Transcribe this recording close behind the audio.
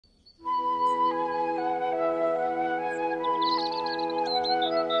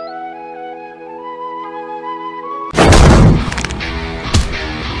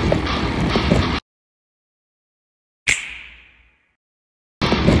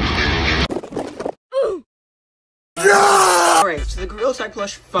Alright, so the Gorilla Tag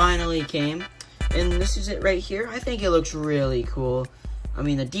plush finally came, and this is it right here. I think it looks really cool. I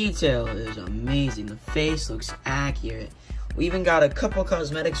mean, the detail is amazing. The face looks accurate. We even got a couple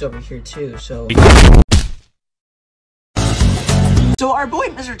cosmetics over here too, so our boy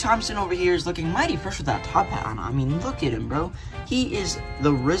Mr. Thompson over here is looking mighty fresh with that top hat on. I mean, look at him, bro. He is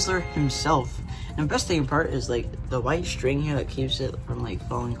the Rizzler himself. And the best thing part is, like, the white string here that keeps it from, like,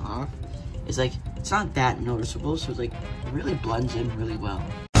 falling off is, like, it's not that noticeable, so it's, like, it really blends in really well.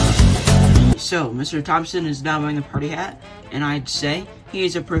 So, Mr. Thompson is now wearing the party hat, and I'd say he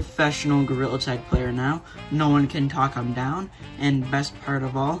is a professional Gorilla Tag player now. No one can talk him down, and best part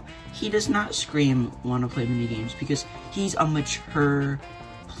of all, he does not scream want to play minigames because he's a mature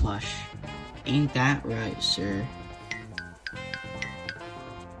plush. Ain't that right, sir?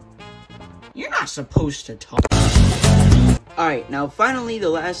 You're not supposed to talk. Alright, now finally the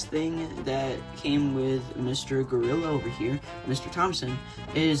last thing that came with Mr. Gorilla over here, Mr. Thompson,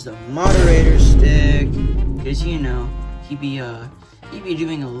 is the moderator stick. Because, you know, he'd be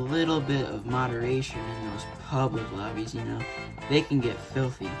doing a little bit of moderation in those public lobbies, you know. They can get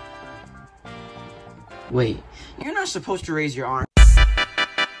filthy. Wait, you're not supposed to raise your arm.